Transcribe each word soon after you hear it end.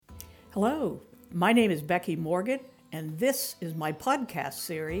Hello, my name is Becky Morgan, and this is my podcast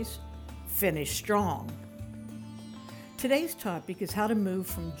series, Finish Strong. Today's topic is how to move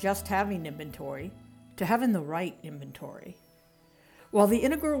from just having inventory to having the right inventory. While the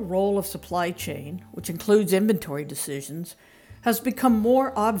integral role of supply chain, which includes inventory decisions, has become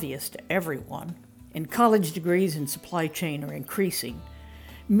more obvious to everyone, and college degrees in supply chain are increasing,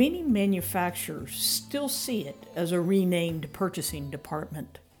 many manufacturers still see it as a renamed purchasing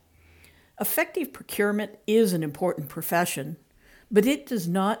department. Effective procurement is an important profession, but it does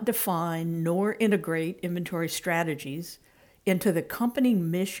not define nor integrate inventory strategies into the company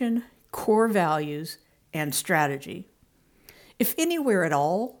mission, core values, and strategy. If anywhere at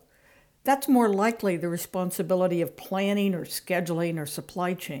all, that's more likely the responsibility of planning or scheduling or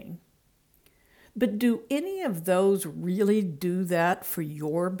supply chain. But do any of those really do that for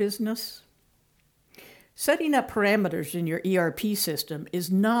your business? Setting up parameters in your ERP system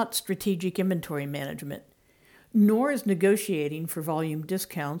is not strategic inventory management, nor is negotiating for volume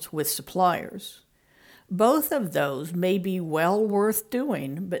discounts with suppliers. Both of those may be well worth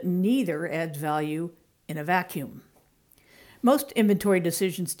doing, but neither adds value in a vacuum. Most inventory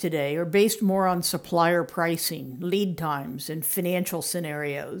decisions today are based more on supplier pricing, lead times, and financial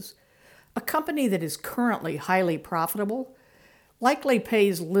scenarios. A company that is currently highly profitable likely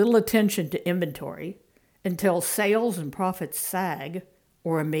pays little attention to inventory until sales and profits sag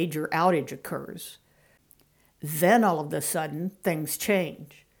or a major outage occurs. Then all of a sudden, things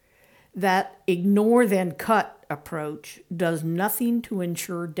change. That ignore then cut approach does nothing to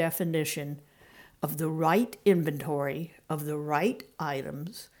ensure definition of the right inventory of the right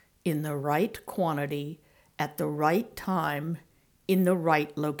items in the right quantity at the right time in the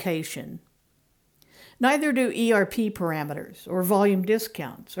right location. Neither do ERP parameters or volume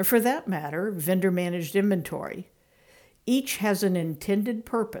discounts, or for that matter, vendor-managed inventory. Each has an intended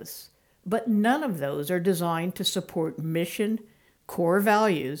purpose, but none of those are designed to support mission, core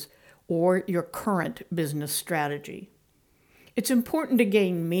values, or your current business strategy. It's important to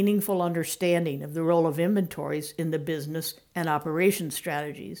gain meaningful understanding of the role of inventories in the business and operations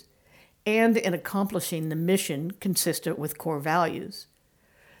strategies, and in accomplishing the mission consistent with core values.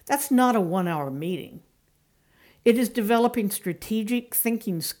 That's not a one-hour meeting. It is developing strategic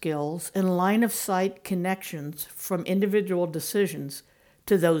thinking skills and line-of-sight connections from individual decisions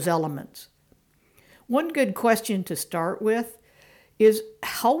to those elements. One good question to start with is,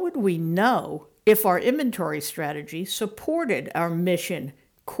 how would we know if our inventory strategy supported our mission,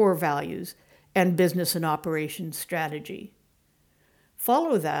 core values, and business and operations strategy?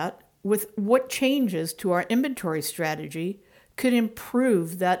 Follow that with what changes to our inventory strategy could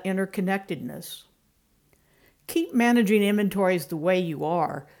improve that interconnectedness. Keep managing inventories the way you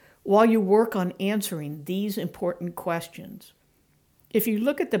are while you work on answering these important questions. If you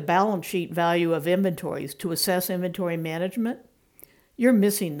look at the balance sheet value of inventories to assess inventory management, you're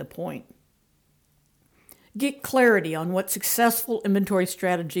missing the point. Get clarity on what successful inventory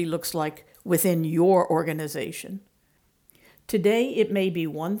strategy looks like within your organization. Today it may be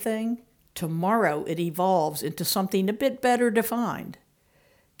one thing, tomorrow it evolves into something a bit better defined.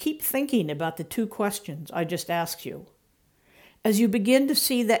 Keep thinking about the two questions I just asked you. As you begin to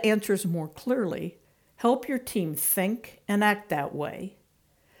see the answers more clearly, help your team think and act that way.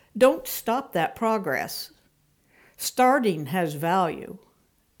 Don't stop that progress. Starting has value,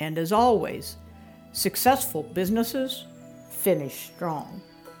 and as always, successful businesses finish strong.